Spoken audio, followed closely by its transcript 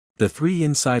The 3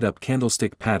 inside up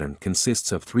candlestick pattern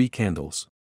consists of 3 candles.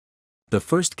 The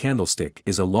first candlestick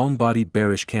is a long-bodied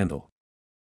bearish candle.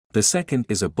 The second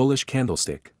is a bullish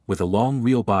candlestick, with a long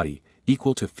real body,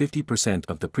 equal to 50%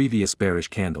 of the previous bearish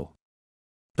candle.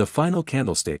 The final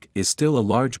candlestick is still a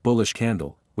large bullish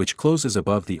candle, which closes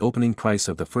above the opening price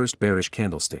of the first bearish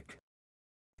candlestick.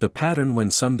 The pattern when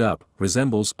summed up,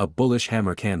 resembles a bullish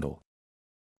hammer candle.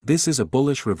 This is a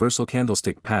bullish reversal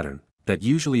candlestick pattern, that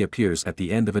usually appears at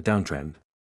the end of a downtrend.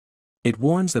 It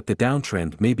warns that the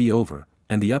downtrend may be over,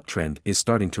 and the uptrend is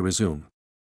starting to resume.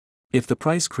 If the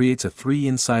price creates a 3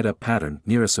 inside up pattern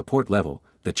near a support level,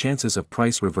 the chances of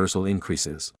price reversal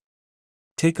increases.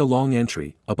 Take a long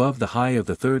entry, above the high of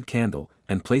the third candle,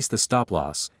 and place the stop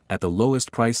loss, at the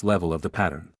lowest price level of the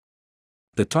pattern.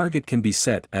 The target can be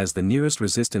set as the nearest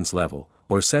resistance level,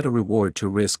 or set a reward to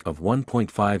risk of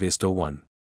 1.5:1.